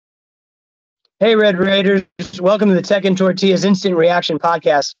Hey, Red Raiders. Welcome to the TechnTortillas Instant Reaction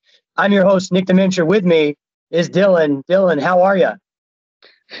Podcast. I'm your host, Nick the Mincher. With me is Dylan. Dylan, how are you?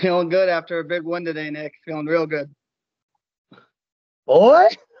 Feeling good after a big win today, Nick. Feeling real good. Boy,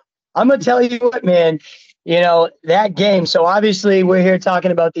 I'm going to tell you what, man. That game. So obviously we're here talking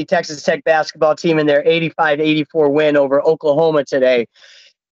about the Texas Tech basketball team and their 85-84 win over Oklahoma today.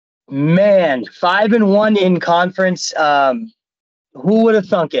 Man, 5-1 in conference. Who would have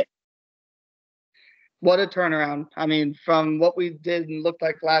thunk it? What a turnaround. I mean, from what we did and looked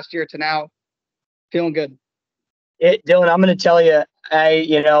like last year to now, feeling good. Dylan, I'm going to tell you,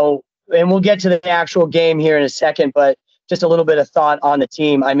 and we'll get to the actual game here in a second, but just a little bit of thought on the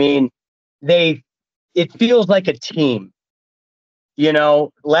team. I mean, it feels like a team.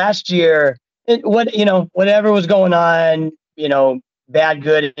 Last year, whatever was going on, bad,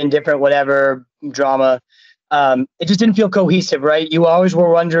 good, indifferent, whatever drama, it just didn't feel cohesive, right? You always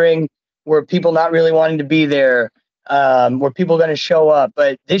were wondering, were people not really wanting to be there? Were people going to show up?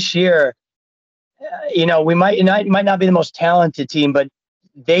 But this year, we might not be the most talented team, but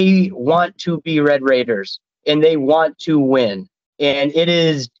they want to be Red Raiders and they want to win. And it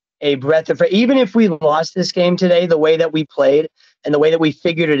is a breath of fresh. Even if we lost this game today, the way that we played and the way that we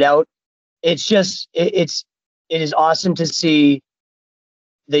figured it out, it's just it is awesome to see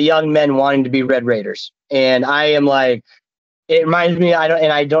the young men wanting to be Red Raiders. And I am like, it reminds me,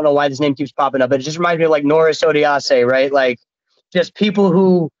 I don't know why this name keeps popping up, but it just reminds me of like Norris Odiase, right? Like just people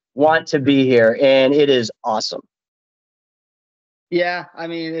who want to be here, and it is awesome. Yeah, I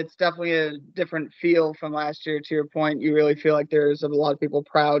mean, it's definitely a different feel from last year. To your point, you really feel like there's a lot of people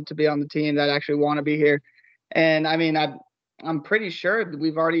proud to be on the team that actually want to be here. And I mean, I'm pretty sure that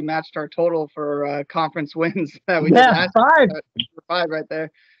we've already matched our total for conference wins that we did last five. Year. 5 right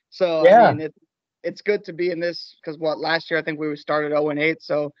there. So yeah. I mean, it's good to be in this because last year I think we started 0-8.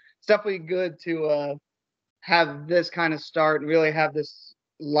 So it's definitely good to have this kind of start and really have this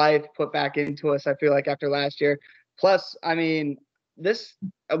life put back into us. I feel like after last year. Plus, I mean,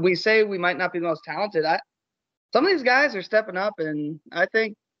 we say we might not be the most talented. Some of these guys are stepping up, and I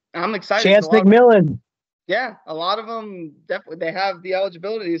think I'm excited. Chance McMillan. Yeah, a lot of them definitely they have the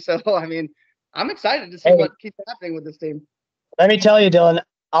eligibility. So I mean, I'm excited to see what keeps happening with this team. Let me tell you, Dylan,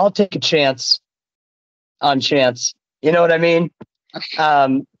 I'll take a chance on Chance. You know what I mean?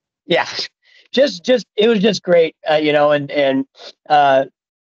 Yeah, just it was just great, and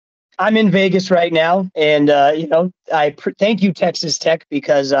I'm in Vegas right now, and thank you, Texas Tech,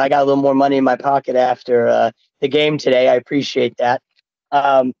 because I got a little more money in my pocket after the game today. I appreciate that.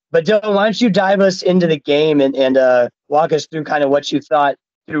 But Dylan, why don't you dive us into the game and walk us through kind of what you thought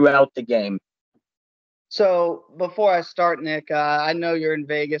throughout the game? So before I start, Nick, I know you're in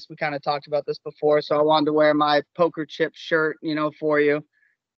Vegas. We kind of talked about this before, so I wanted to wear my poker chip shirt, for you.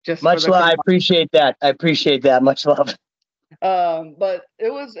 Just much love. I appreciate that. Much love. But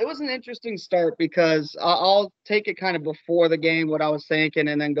it was an interesting start because I'll take it kind of before the game, what I was thinking,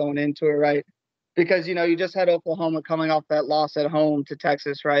 and then going into it, right? Because, you just had Oklahoma coming off that loss at home to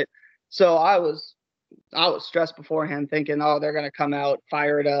Texas, right? So I was stressed beforehand thinking, oh, they're going to come out,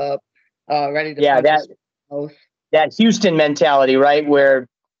 fire it up, ready to that Houston mentality, right? Where,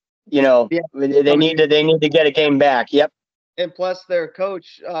 they need to get a game back. Yep. And plus their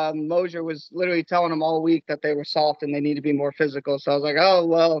coach, Mosier, was literally telling them all week that they were soft and they need to be more physical. So I was like, oh,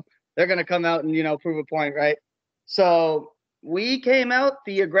 well, they're going to come out and, prove a point, right? So we came out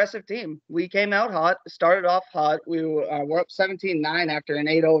the aggressive team. We came out hot, started off hot. We were up 17-9 after an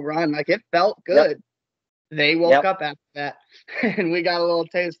 8-0 run. Like, it felt good. Yep. They woke up after that, and we got a little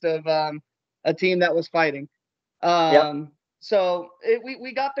taste of a team that was fighting. So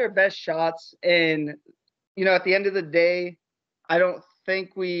we got their best shots. And, at the end of the day, I don't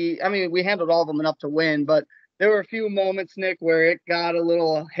think we handled all of them enough to win, but there were a few moments, Nick, where it got a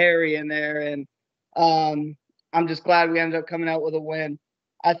little hairy in there. And I'm just glad we ended up coming out with a win.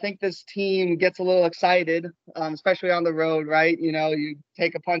 I think this team gets a little excited, especially on the road, right? You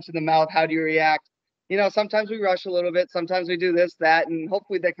take a punch in the mouth. How do you react? Sometimes we rush a little bit. Sometimes we do this, that, and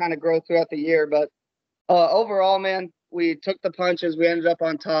hopefully they kind of grow throughout the year. But overall, man, we took the punches. We ended up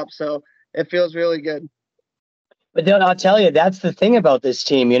on top. So it feels really good. But then I'll tell you, that's the thing about this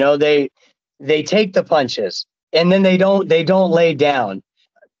team. They take the punches and then they don't lay down.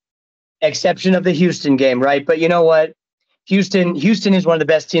 Exception of the Houston game, right? But you know what? Houston is one of the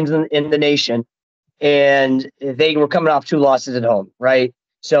best teams in the nation, and they were coming off 2 losses at home, right?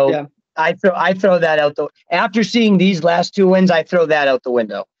 So yeah. I throw that out after seeing these last 2 wins, I throw that out the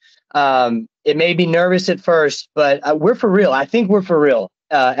window. It made me nervous at first, but we're for real. I think we're for real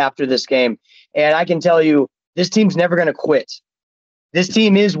after this game, and I can tell you, this team's never going to quit. this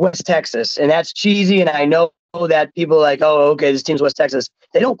team is West Texas, and that's cheesy. And I know that people are like, oh, okay, this team's West Texas.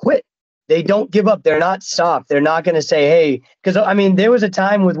 They don't quit. They don't give up. They're not soft. They're not going to say, hey, because I mean, there was a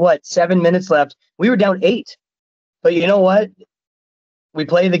time with 7 minutes left. We were down 8. But you know what? We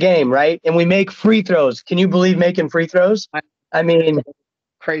play the game, right? And we make free throws. Can you believe making free throws? I mean,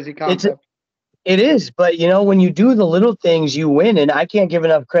 Crazy it's concept. it is. But you know, when you do the little things, you win. And I can't give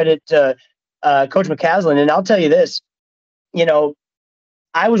enough credit to Coach McCaslin. And I'll tell you this, you know,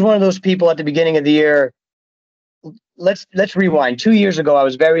 I was one of those people at the beginning of the year. Let's rewind. 2 years ago, I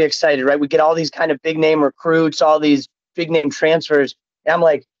was very excited, right? We get all these kind of big name recruits, all these big name transfers. And I'm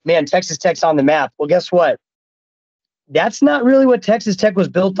like, man, Texas Tech's on the map. Well, guess what? That's not really what Texas Tech was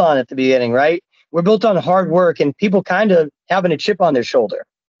built on at the beginning, right? We're built on hard work and people kind of having a chip on their shoulder.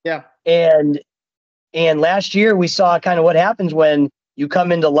 Yeah. And last year we saw kind of what happens when you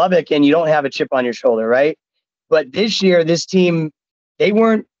come into Lubbock and you don't have a chip on your shoulder, right? But this year, this team, they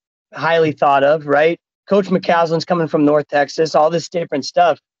weren't highly thought of, right? Coach McCaslin's coming from North Texas, all this different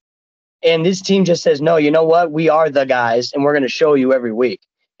stuff. And this team just says, no, you know what? We are the guys and we're going to show you every week.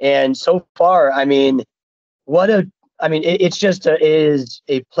 And so far, I mean, it's just it is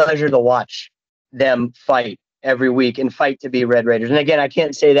a pleasure to watch them fight every week and fight to be Red Raiders. And again, I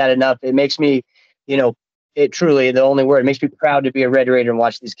can't say that enough. It makes me, it truly, the only word, it makes me proud to be a Red Raider and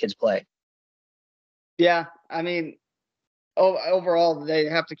watch these kids play. Yeah, I mean, overall, they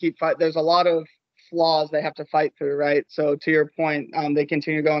have to keep fight. There's a lot of flaws they have to fight through, right? So to your point, they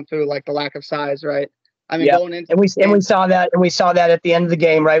continue going through like the lack of size, right? I mean, going into we saw that at the end of the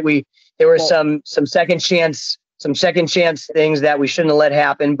game, right? There were some second chance things that we shouldn't have let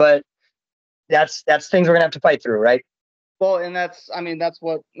happen, but that's things we're gonna have to fight through, right? Well, and that's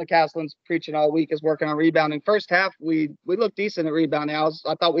what McCaslin's preaching all week is working on rebounding. First half, we looked decent at rebounding.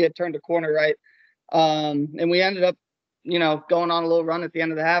 I thought we had turned a corner, right? And we ended up, going on a little run at the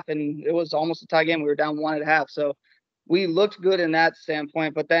end of the half, and it was almost a tie game. We were down 1 at half, so we looked good in that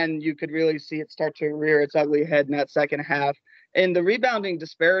standpoint. But then you could really see it start to rear its ugly head in that second half, and the rebounding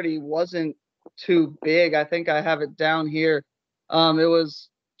disparity wasn't too big. I think I have it down here. It was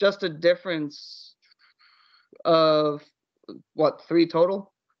just a difference of 3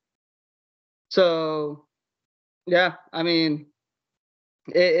 total. So yeah, I mean,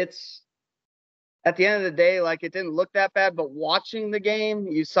 it's at the end of the day, like, it didn't look that bad, but watching the game,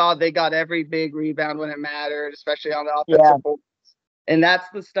 you saw they got every big rebound when it mattered, especially on the offensive board. And that's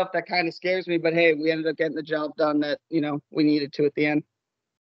the stuff that kind of scares me. But hey, we ended up getting the job done that, we needed to at the end.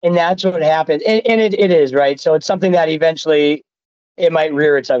 And that's what happened. And it is, right? So it's something that eventually it might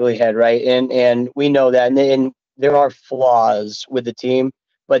rear its ugly head, right? And we know that. And there are flaws with the team,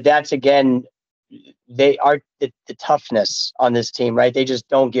 but that's, again, they are the toughness on this team, right? They just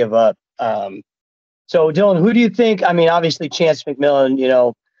don't give up. So, Dylan, who do you think? I mean, obviously, Chance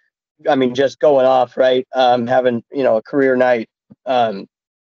McMillan, just going off, right? Having, a career night.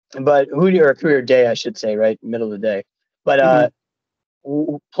 But or a career day, I should say, right? Middle of the day. But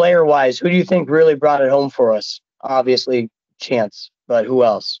player-wise, who do you think really brought it home for us? Obviously, Chance, but who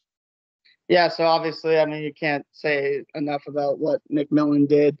else? Yeah, so obviously, I mean, you can't say enough about what McMillan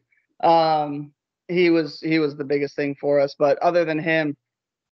did. He was the biggest thing for us. But other than him,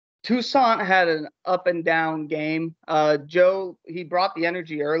 Toussaint had an up and down game. Joe, he brought the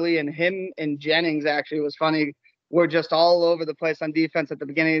energy early, and him and Jennings, actually, was funny, were just all over the place on defense at the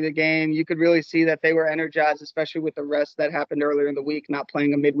beginning of the game. You could really see that they were energized, especially with the rest that happened earlier in the week, not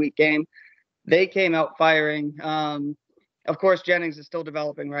playing a midweek game. They came out firing. Of course, Jennings is still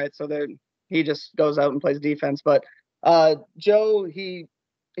developing, right? So he just goes out and plays defense. But Joe,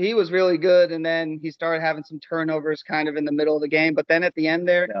 he was really good, and then he started having some turnovers kind of in the middle of the game. But then at the end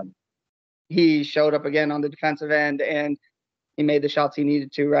there, he showed up again on the defensive end, and he made the shots he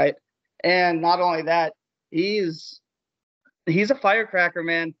needed to, right? And not only that, he's a firecracker,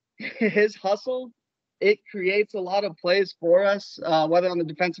 man. His hustle, it creates a lot of plays for us, whether on the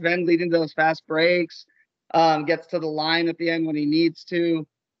defensive end, leading to those fast breaks, gets to the line at the end when he needs to.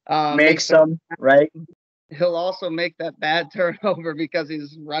 Makes some, right? He'll also make that bad turnover because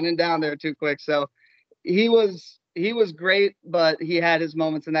he's running down there too quick. So he was great, but he had his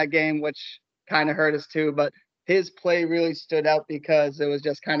moments in that game, which kind of hurt us too. But his play really stood out because it was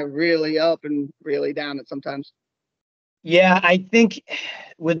just kind of really up and really down at sometimes. Yeah, I think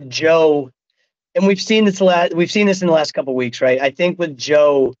with Joe, and we've seen this in the last couple of weeks, right? I think with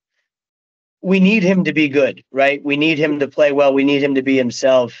Joe, we need him to be good, right? We need him to play well. We need him to be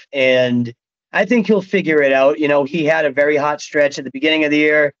himself. And I think he'll figure it out. He had a very hot stretch at the beginning of the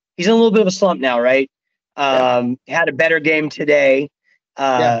year. He's in a little bit of a slump now, right? Had a better game today.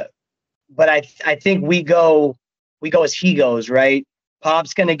 But I think we go as he goes, right?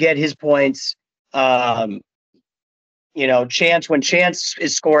 Pop's going to get his points. Chance, when Chance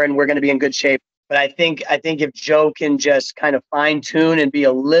is scoring, we're going to be in good shape. But I think if Joe can just kind of fine tune and be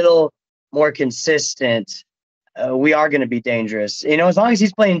a little more consistent, we are going to be dangerous. As long as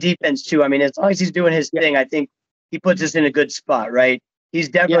he's playing defense too. I mean, as long as he's doing his thing, I think he puts us in a good spot, right? He's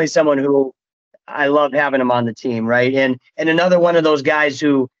definitely someone who I love having him on the team, right? And another one of those guys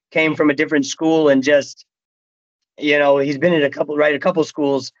who came from a different school and just, he's been in a couple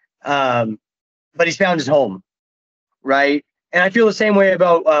schools, but he's found his home, right? And I feel the same way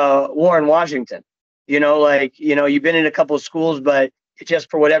about Warren Washington. You've been in a couple of schools, but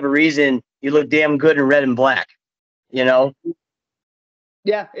just for whatever reason, you look damn good in red and black. Yeah,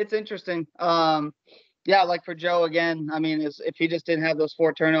 it's interesting. Like for Joe again, I mean, if he just didn't have those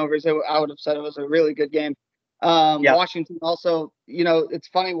 4 turnovers, I would have said it was a really good game. Washington also, it's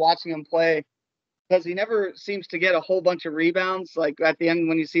funny watching him play because he never seems to get a whole bunch of rebounds like at the end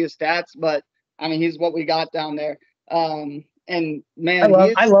when you see his stats. But I mean, he's what we got down there. And man,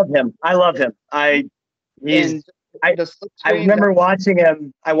 I love him. I remember watching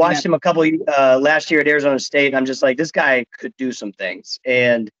him. I watched him a couple last year at Arizona State. I'm just like, this guy could do some things.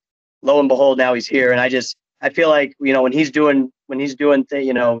 And lo and behold, now he's here. And I feel like, when he's doing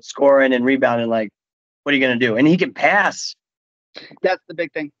scoring and rebounding, like, what are you going to do? And he can pass. That's the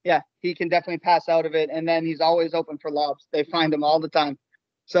big thing. Yeah, he can definitely pass out of it. And then he's always open for lobs. They find him all the time.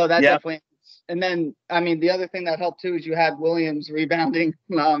 So that definitely. And then, I mean, the other thing that helped too is you had Williams rebounding.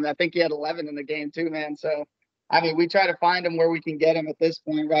 I think he had 11 in the game too, man. So, I mean, we try to find him where we can get him at this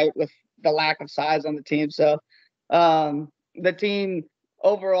point, right, with the lack of size on the team. So, the team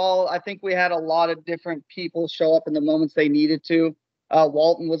overall, I think we had a lot of different people show up in the moments they needed to.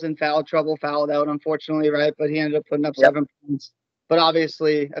 Walton was in foul trouble, fouled out, unfortunately, right? But he ended up putting up 7 points. But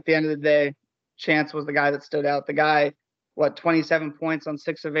obviously, at the end of the day, Chance was the guy that stood out. The guy, 27 points on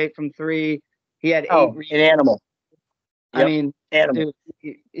 6 of 8 from 3. He had 8 rebounds. An animal. Yep. I mean, animal.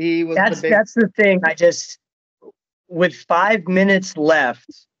 Dude, he was that's the thing. With 5 minutes left,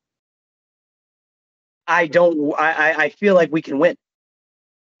 I feel like we can win,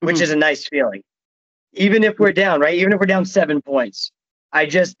 which is a nice feeling. Even if we're down, right? Even if we're down 7 points,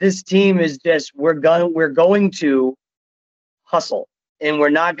 this team is just, we're going to hustle, and we're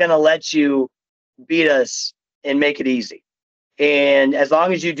not going to let you beat us and make it easy. And as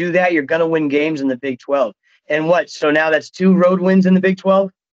long as you do that, you're going to win games in the Big 12. And so now that's 2 road wins in the Big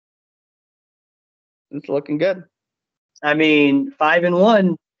 12? It's looking good. I mean,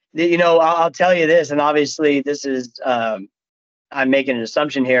 5-1, I'll tell you this, and obviously this is, I'm making an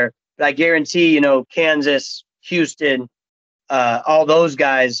assumption here, but I guarantee, Kansas, Houston, all those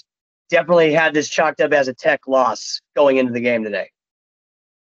guys definitely had this chalked up as a Tech loss going into the game today.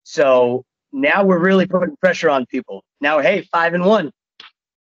 So now we're really putting pressure on people. Now, hey, 5-1.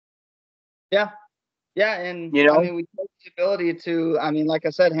 Yeah. And I mean, we took the ability to, like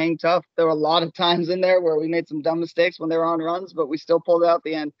I said, hang tough. There were a lot of times in there where we made some dumb mistakes when they were on runs, but we still pulled out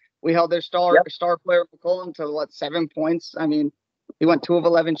the end. We held their star player McCollum to 7 points. I mean, he went 2 of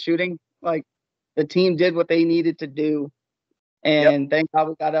 11 shooting. Like, the team did what they needed to do, and thank God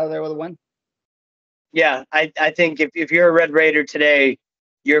we got out of there with a win. Yeah, I think if you're a Red Raider today,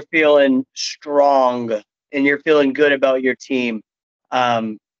 you're feeling strong and you're feeling good about your team.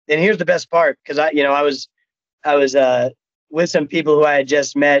 And here's the best part, because I was with some people who I had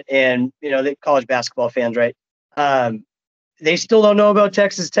just met, and they college basketball fans, right? They still don't know about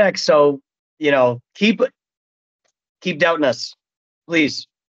Texas Tech, so keep doubting us, please.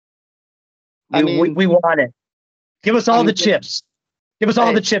 We want it. Give us all the chips. Give us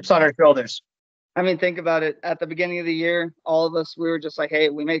all the chips on our shoulders. I mean, think about it. At the beginning of the year, all of us, we were just like, hey,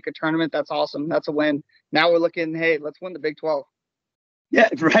 we make a tournament. That's awesome. That's a win. Now we're looking, hey, let's win the Big 12. Yeah,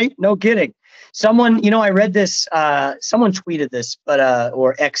 right. No kidding. Someone, I read this, someone tweeted this, but,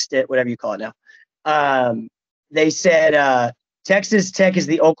 or X'd it, whatever you call it now. They said, Texas Tech is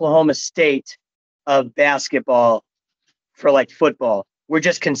the Oklahoma State of basketball for football. We're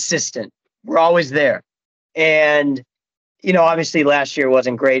just consistent. We're always there. And, obviously last year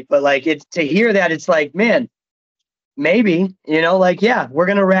wasn't great, but to hear that, it's like, man, maybe, yeah, we're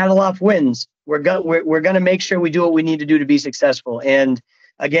going to rattle off wins. We're going to make sure we do what we need to do to be successful. And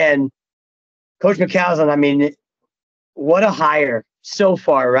again, Coach McCausland, I mean, what a hire so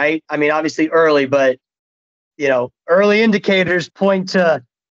far, right? I mean, obviously early, but early indicators point to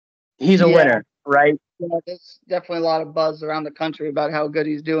he's a winner, right? Yeah, there's definitely a lot of buzz around the country about how good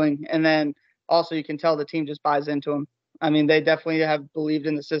he's doing. And then also you can tell the team just buys into him. I mean, they definitely have believed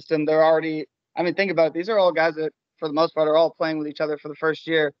in the system. They're already, I mean, think about it. These are all guys that, for the most part, are all playing with each other for the first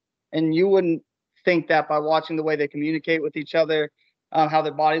year. And you wouldn't think that by watching the way they communicate with each other, how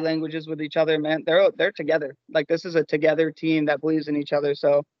their body language is with each other. Man, they're together. Like, this is a together team that believes in each other.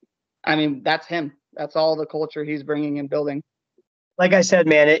 So, I mean, that's him. That's all the culture he's bringing and building. Like I said,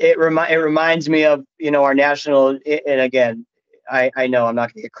 man, it reminds me of, our national. And again, I know I'm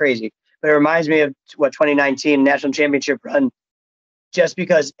not going to get crazy, but it reminds me of what 2019 national championship run. Just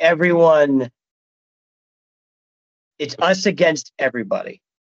because it's us against everybody.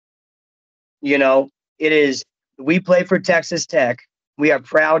 It is. We play for Texas Tech. We are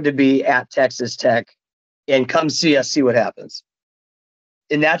proud to be at Texas Tech, and come see us. See what happens.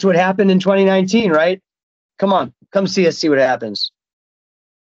 And that's what happened in 2019, right? Come on, come see us. See what happens.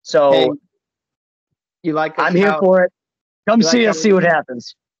 So Hey, you like I'm here for it. Come see us. See what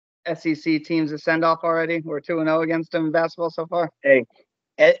happens. SEC teams a send off already. We're 2-0 against them in basketball so far. Hey,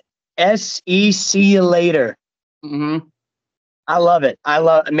 SEC you later. Mm-hmm. I love it.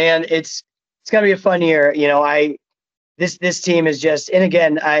 Man. It's gonna be a fun year. This team is just. And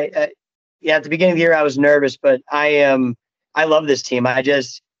again, at the beginning of the year I was nervous, but I love this team.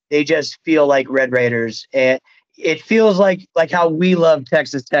 They just feel like Red Raiders, and it feels like how we love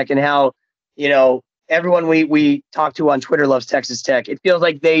Texas Tech, and how everyone we talk to on Twitter loves Texas Tech. It feels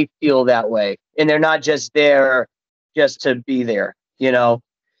like they feel that way, and they're not just there just to be there.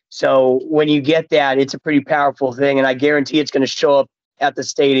 So when you get that, it's a pretty powerful thing, and I guarantee it's going to show up at the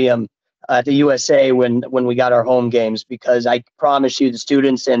stadium, at the USA when we got our home games, because I promise you the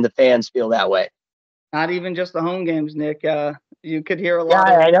students and the fans feel that way. Not even just the home games, Nick. You could hear a lot.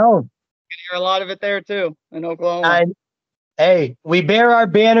 Yeah, I know. You could hear a lot of it there too in Oklahoma. Hey, we bear our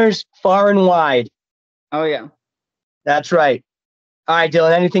banners far and wide. Oh yeah, that's right. All right,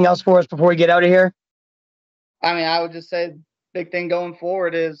 Dylan. Anything else for us before we get out of here? I mean, I would just say big thing going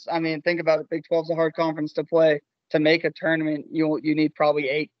forward is, I mean, think about it. Big 12's a hard conference to play. To make a tournament, you need probably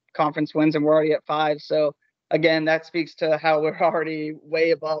 8 conference wins, and we're already at 5. So again, that speaks to how we're already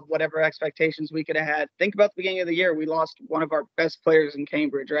way above whatever expectations we could have had. Think about the beginning of the year. We lost one of our best players in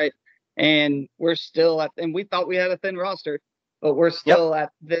Cambridge, right? And we're still and we thought we had a thin roster, but we're still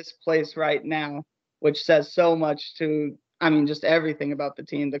at this place right now, which says so much to, I mean, just everything about the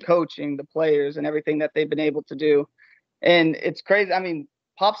team, the coaching, the players, and everything that they've been able to do. And it's crazy. I mean,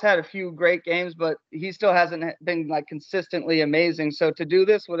 Pop's had a few great games, but he still hasn't been like consistently amazing. So to do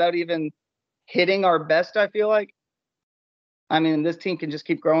this without even hitting our best, I feel like, I mean, this team can just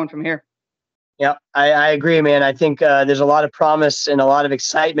keep growing from here. Yeah, I agree, man. I think there's a lot of promise and a lot of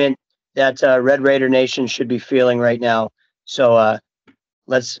excitement that Red Raider Nation should be feeling right now. So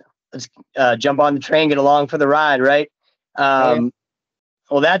let's jump on the train, get along for the ride, right?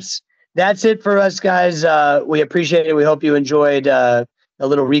 Well, that's it for us, guys. We appreciate it. We hope you enjoyed a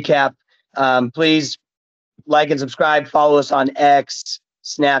little recap. Please like and subscribe. Follow us on X,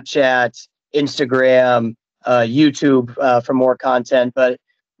 Snapchat, Instagram, YouTube for more content. But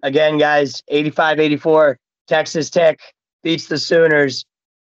again, guys, 85-84, Texas Tech beats the Sooners.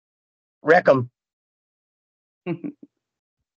 Wreck 'em.